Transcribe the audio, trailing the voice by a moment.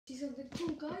See something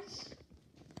cool, guys?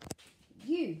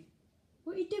 You,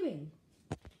 what are you doing?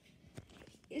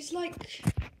 It's like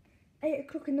 8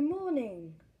 o'clock in the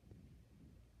morning.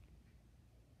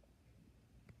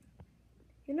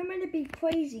 You're not meant to be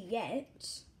crazy yet.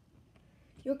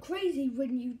 You're crazy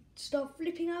when you start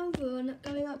flipping over and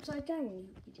going upside down, you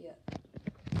idiot.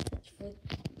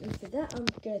 For that, I'm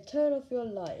going to turn off your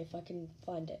light if I can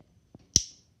find it.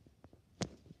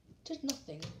 Just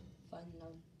nothing. Fine, no.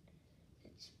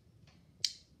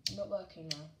 It's not working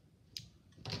now.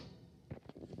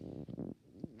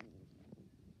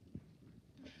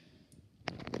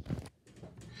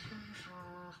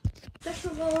 That's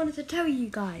not what I wanted to tell you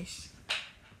guys.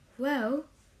 Well,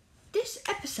 this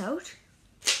episode,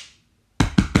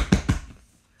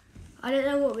 I don't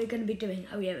know what we're going to be doing.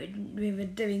 Oh yeah, we were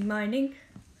doing mining.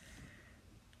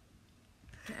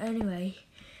 Anyway,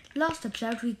 last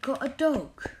episode we got a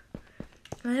dog.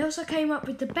 And I also came up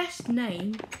with the best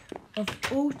name of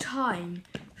all time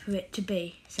for it to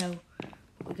be. So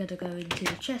we're going to go into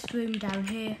the chest room down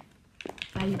here.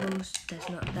 Valuables,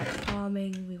 that's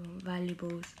farming, we want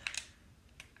valuables.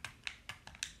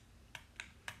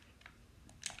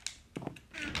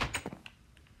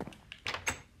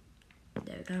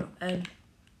 There we go.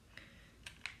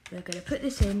 We're going to put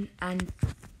this in, and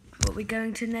what we're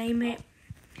going to name it,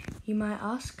 you might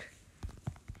ask?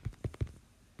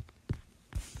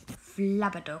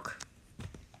 Flabadog.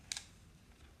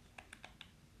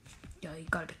 Yo, you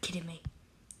gotta be kidding me.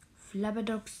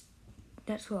 Flabadogs,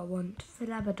 that's what I want.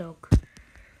 Flabadog.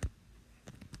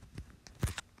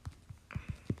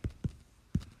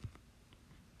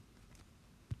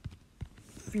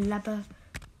 Flabadog.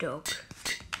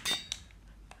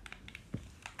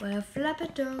 Well,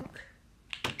 Flabadog.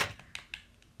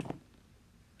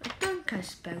 I think I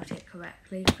spelled it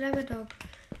correctly. Flabadog.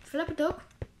 Flabadog.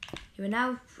 You are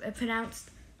now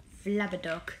pronounced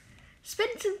Flabadog.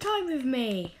 Spend some time with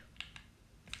me.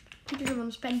 He doesn't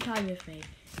want to spend time with me.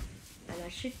 And I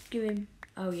should give him...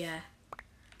 Oh yeah.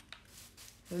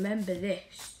 Remember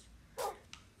this.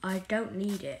 I don't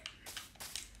need it.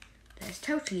 That's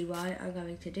totally why I'm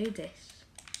going to do this.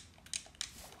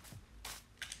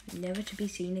 Never to be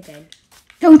seen again.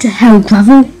 Go to hell,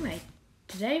 Gravel. Anyway,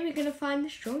 today we're going to find the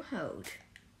stronghold.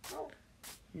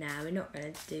 Nah, we're not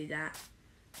going to do that.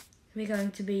 We're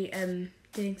going to be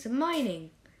doing some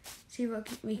mining. See what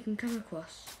we can come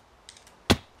across.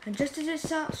 And just as it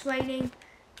starts raining,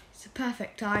 it's a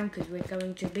perfect time because we're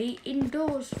going to be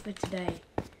indoors for today.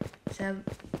 So,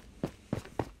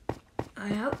 I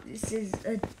hope this is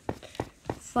a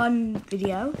fun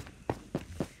video.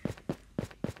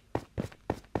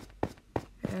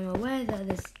 I'm aware that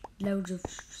there's loads of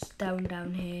stone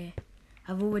down here.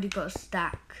 I've already got a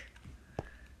stack.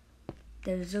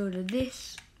 There's all of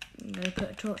this. I'm going to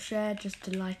put a torch there just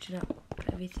to lighten up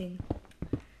everything.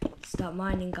 Let's start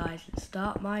mining, guys. Let's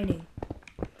start mining.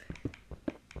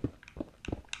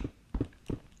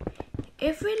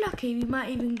 If we're lucky, we might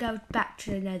even go back to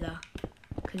the nether.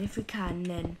 Because if we can,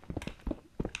 then...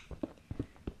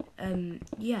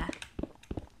 yeah.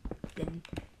 Then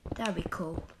that'll be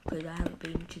cool. Because I haven't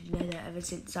been to the nether ever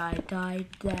since I died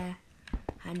there.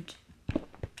 And...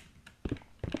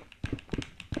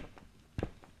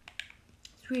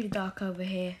 it's really dark over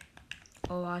here.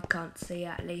 Or I can't see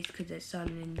at least because there's sun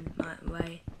in my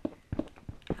way.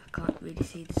 I can't really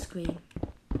see the screen.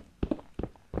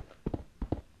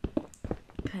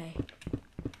 Okay.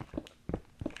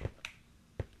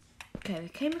 Okay, we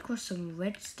came across some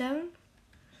redstone.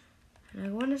 And I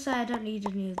want to say I don't need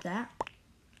any of that.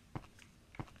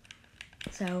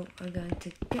 So I'm going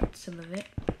to get some of it.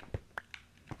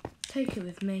 Take it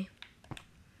with me.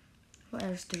 What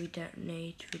else do we don't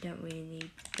need? We don't really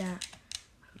need that.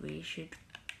 I really should.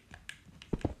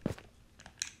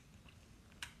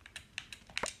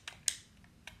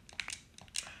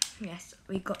 Yes,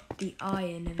 we got the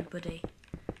iron, everybody.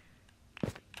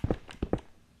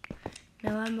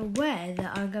 Now I'm aware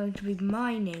that I'm going to be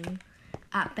mining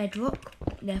at bedrock,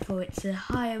 therefore it's a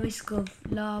higher risk of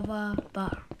lava,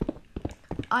 but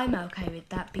I'm okay with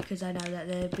that because I know that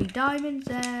there'll be diamonds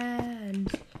there,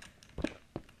 and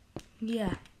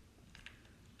yeah.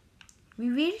 We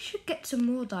really should get some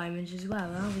more diamonds as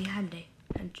well, that'll be handy.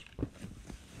 And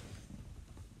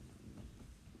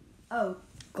oh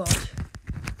god.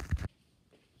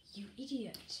 You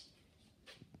idiot.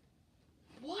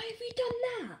 Why have you done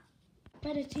that?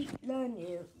 Better learn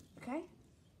you, okay?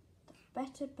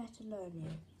 Better learn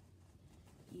you.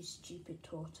 You stupid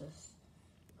tortoise.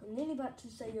 I'm nearly about to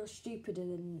say you're stupider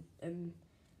than,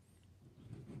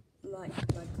 like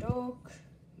my dog,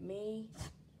 me.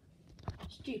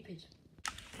 Stupid.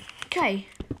 Okay.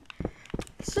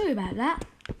 Sorry about that.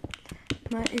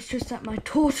 It's just that my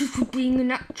tortoise was being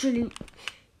an absolute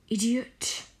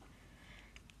idiot.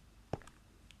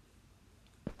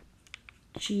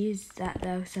 She is that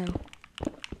though,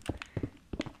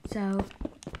 so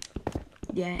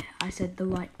yeah, I said the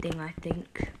right thing, I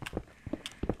think.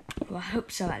 Well, I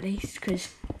hope so at least,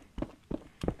 because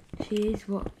she is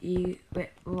what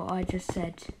I just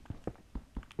said.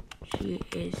 She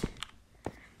is.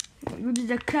 This is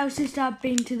the closest I've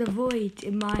been to the void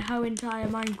in my whole entire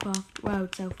Minecraft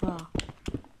world so far.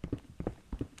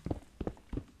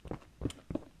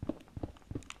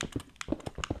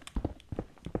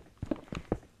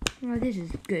 Oh, this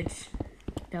is good.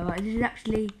 This is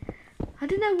actually, I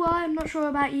don't know why, I'm not sure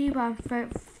about you, but I'm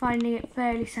finding it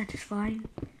fairly satisfying.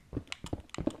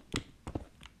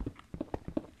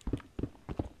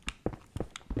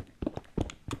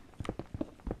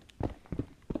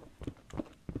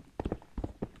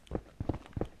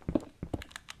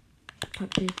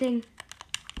 Can't do a thing.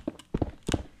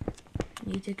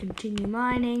 Need to continue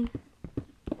mining.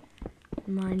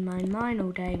 Mine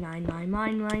all day.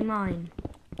 Mine.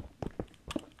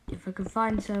 If I can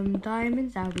find some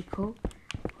diamonds, that would be cool.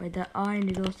 Wait, the iron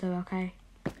is also okay.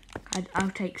 I'll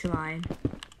take some iron.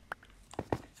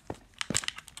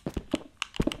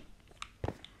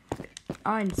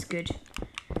 Iron's good.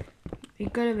 We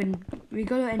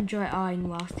gotta enjoy iron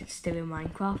whilst it's still in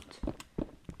Minecraft.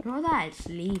 Not that it's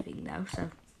leaving though, so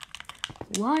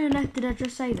why on earth did I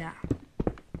just say that?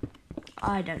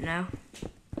 I don't know.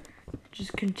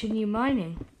 Just continue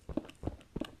mining,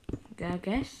 I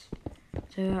guess.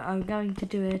 So I'm going to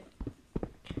do it.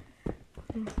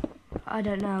 I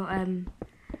don't know. I'm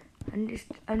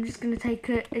just gonna take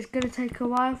a. It's gonna take a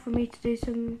while for me to do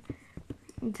some.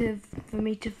 For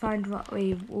me to find what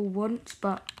we all want,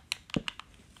 but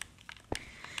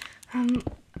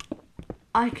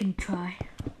I can try.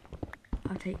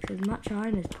 I'll take as much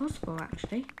iron as possible,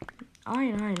 actually.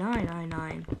 Iron.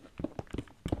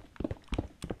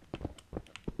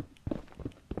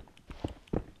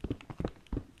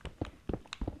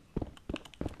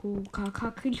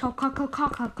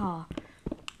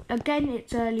 Again,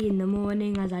 it's early in the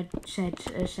morning, as I said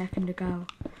a second ago.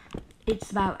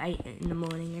 It's about 8 in the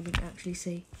morning, I didn't actually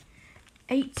see.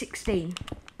 8:16.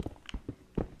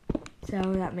 So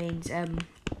that means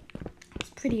it's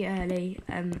pretty early,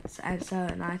 and I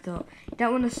thought, you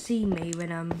don't want to see me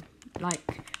when I'm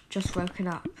like just woken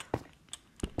up.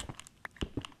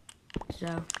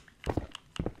 So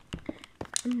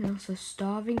I'm also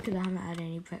starving because I haven't had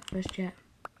any breakfast yet.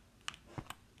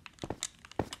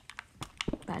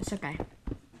 But it's okay.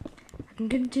 I can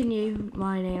continue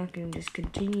mining. I can just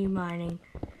continue mining.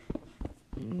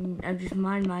 I'll just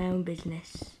mind my own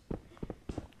business.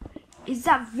 Is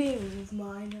that Vera of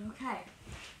mine okay?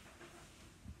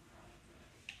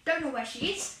 Don't know where she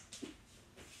is.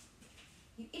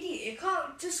 You idiot, you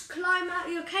can't just climb out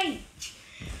of your cage.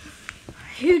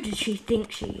 Who does she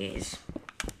think she is?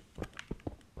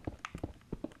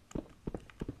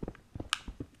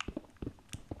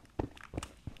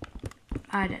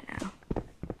 I don't know.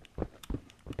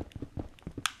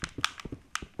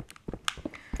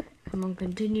 Come on,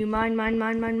 continue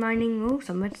mining. Oh,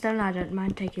 some redstone. I don't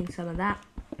mind taking some of that.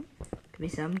 Give me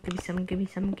some.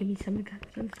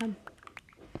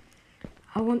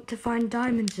 I want to find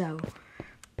diamonds though.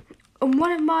 On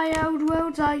one of my old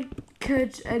worlds, I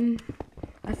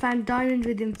found diamonds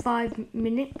within 5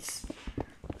 minutes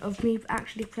of me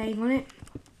actually playing on it.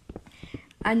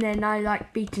 And then I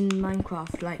beaten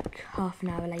Minecraft like half an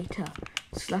hour later.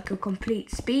 It's like a complete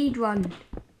speed run.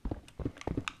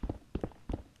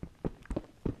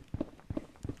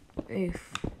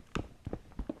 Oof.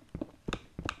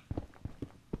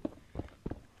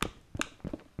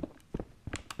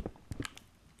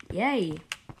 Yay.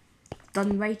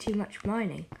 Done way too much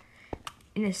mining.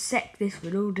 In a sec this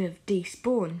would all have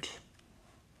despawned.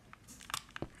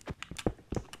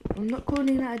 I'm not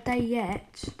calling that a day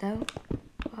yet though.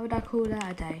 Why would I call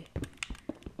that a day?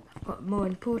 I've got more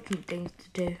important things to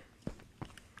do.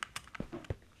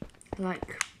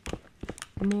 Like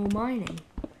more mining.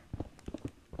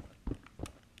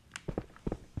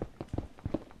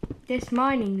 This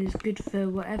mining is good for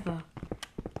whatever.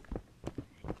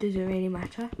 It doesn't really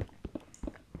matter.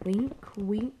 Wink.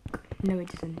 No, it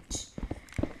doesn't.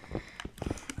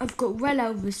 I've got well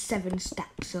over 7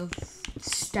 stacks of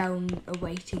stone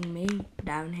awaiting me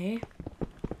down here.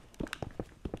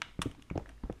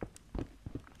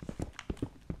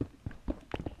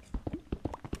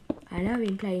 I know I've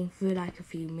been playing for like a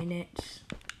few minutes.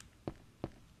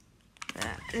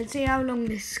 Let's see how long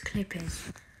this clip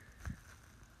is.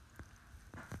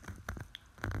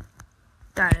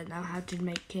 I don't know how to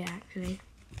make it actually.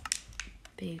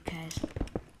 but who cares?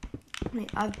 I mean,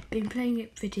 I've been playing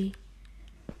it pretty.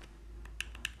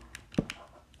 I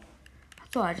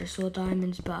thought I just saw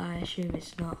diamonds, but I assume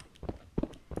it's not.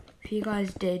 If you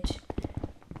guys did,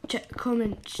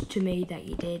 comment to me that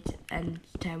you did and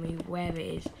tell me where it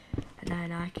is, and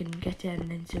then I can get it,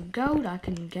 and then some gold I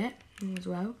can get as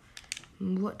well.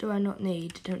 And what do I not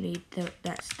need? I don't need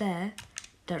that stair,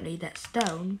 don't need that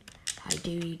stone. I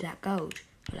do need that gold.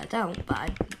 Well, I don't, but I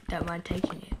don't mind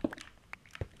taking it.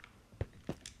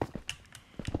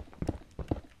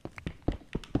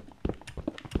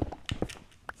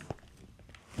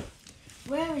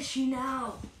 Where is she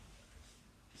now?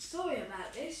 Sorry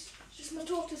about this. It's just my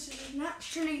tortoise is an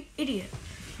actually idiot.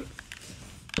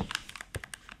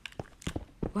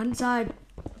 Once I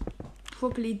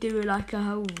properly do like a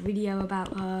whole video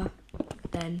about her,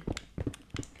 then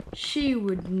she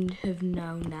wouldn't have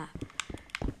known that.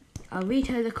 I'll read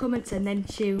her the comments and then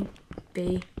she'll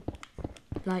be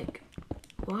like,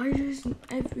 why doesn't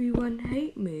everyone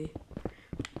hate me?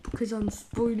 Because I'm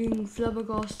spoiling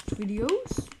Flabbergast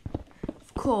videos?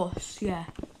 Of course, yeah.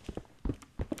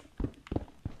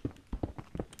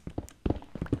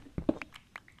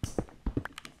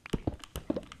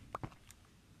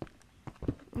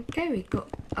 Okay, we've got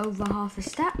over half a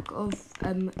stack of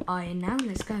iron now.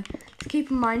 Let's go. Let's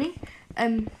keep on mining.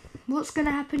 What's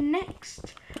gonna happen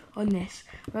next on this?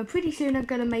 Well, pretty soon I'm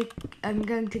going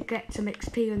to get some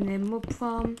XP on the mob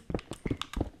farm.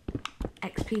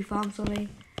 XP farm, sorry.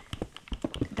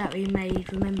 That we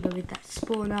made, remember, with that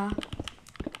spawner.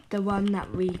 The one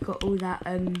that we got all that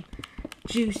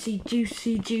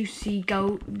juicy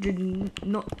golden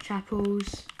notch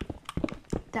apples.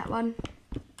 That one.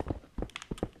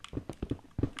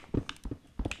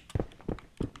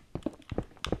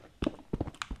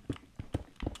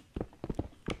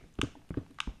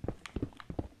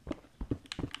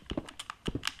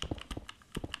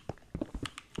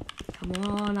 Come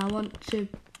on, I want to.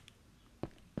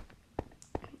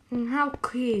 How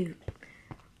cute.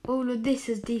 All of this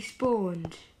has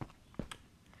despawned.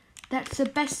 That's the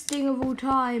best thing of all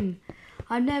time.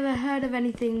 I've never heard of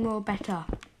anything more better.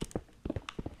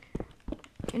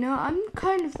 You know, I'm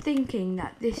kind of thinking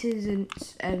that this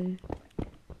isn't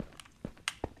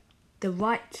the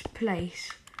right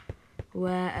place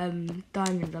where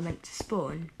diamonds are meant to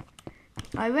spawn.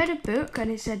 I read a book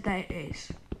and it said that it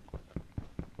is.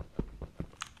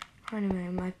 Anyway,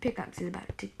 my pickaxe is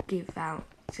about to give out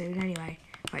soon anyway.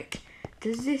 Right,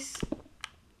 does this...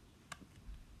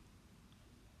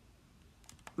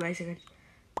 Wait a second.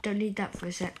 Don't need that for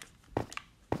a sec.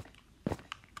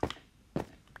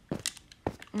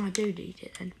 Oh, I do need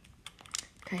it then.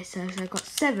 Okay, so I've got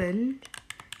 7.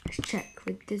 Let's check.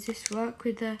 Does this work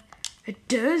with the... It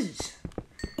does!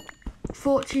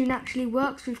 Fortune actually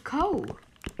works with coal.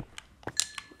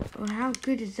 Well, how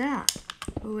good is that?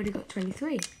 Already got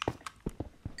 23.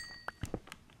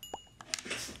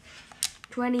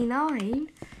 29?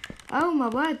 Oh my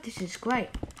word, this is great.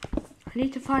 I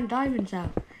need to find diamonds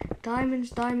out. Diamonds,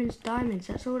 diamonds, diamonds.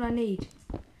 That's all I need.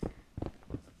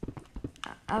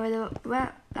 I'm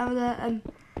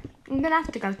gonna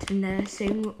have to go to the Nether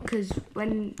soon because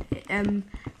when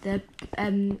the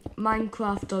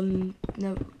Minecraft on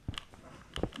the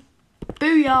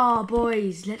Booyah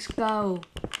boys, let's go.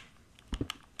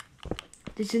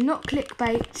 This is not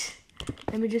clickbait.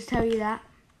 Let me just tell you that.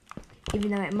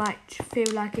 Even though it might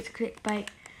feel like it's clickbait,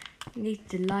 I need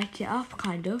to light it up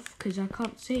kind of because I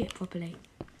can't see it properly.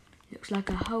 It looks like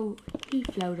a whole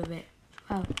heap load of it.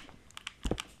 Well,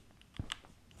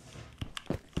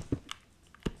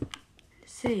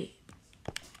 let's see.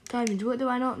 Diamonds, what do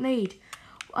I not need?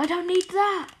 I don't need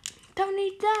that. Don't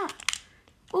need that.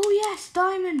 Oh yes,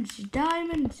 diamonds,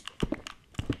 diamonds.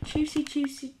 Juicy,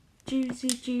 juicy, juicy,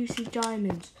 juicy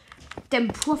diamonds. Them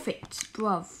profits,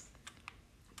 bruv.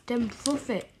 Them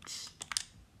profits.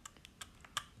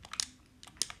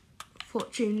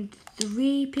 Fortune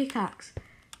 3 pickaxe.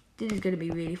 This is going to be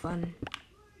really fun.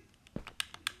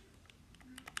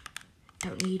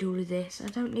 Don't need all of this. I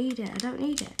don't need it. I don't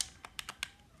need it.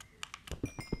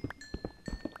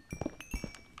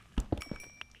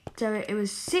 So it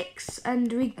was 6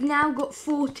 and we now got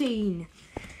 14.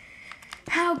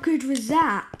 How good was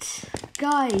that?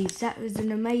 Guys, that was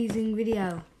an amazing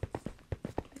video.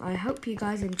 I hope you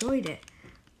guys enjoyed it.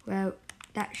 Well,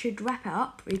 that should wrap it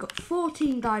up. We got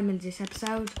 14 diamonds this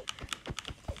episode.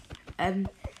 We're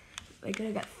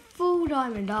going to get full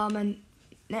diamond armor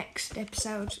next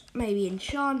episode. Maybe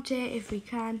enchant it if we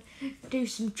can. Do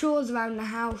some chores around the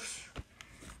house.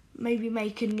 Maybe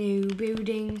make a new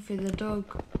building for the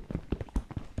dog.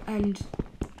 And,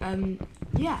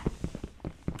 yeah.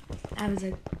 That was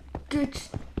a good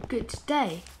good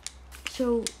day.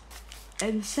 So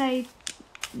say,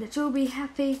 let's all be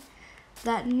happy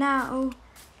that now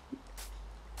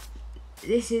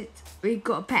we've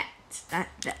got a pet.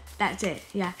 That's it.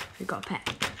 Yeah, we've got a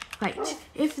pet. Right,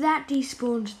 if that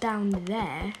despawns down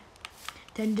there,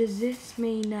 then does this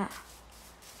mean that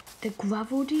the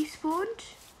gravel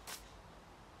despawned?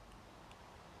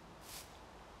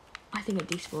 I think it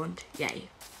despawned. Yay.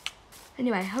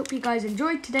 Anyway, hope you guys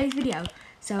enjoyed today's video.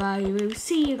 So I will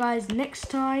see you guys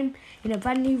next time in a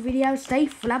brand new video. Stay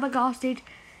flabbergasted.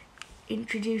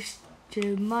 Introduced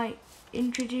to my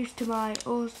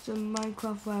awesome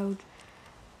Minecraft world.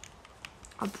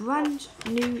 A brand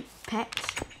new pet,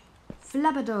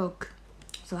 Flabberdog.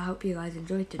 So I hope you guys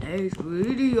enjoyed today's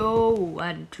video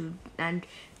and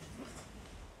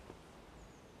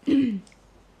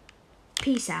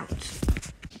peace out.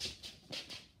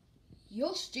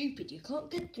 You're stupid, you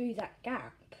can't get through that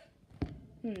gap.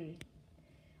 I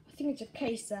think it's a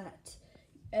case that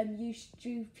you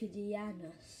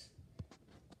stupidianus.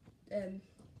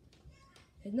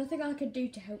 There's nothing I can do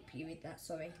to help you with that,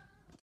 sorry.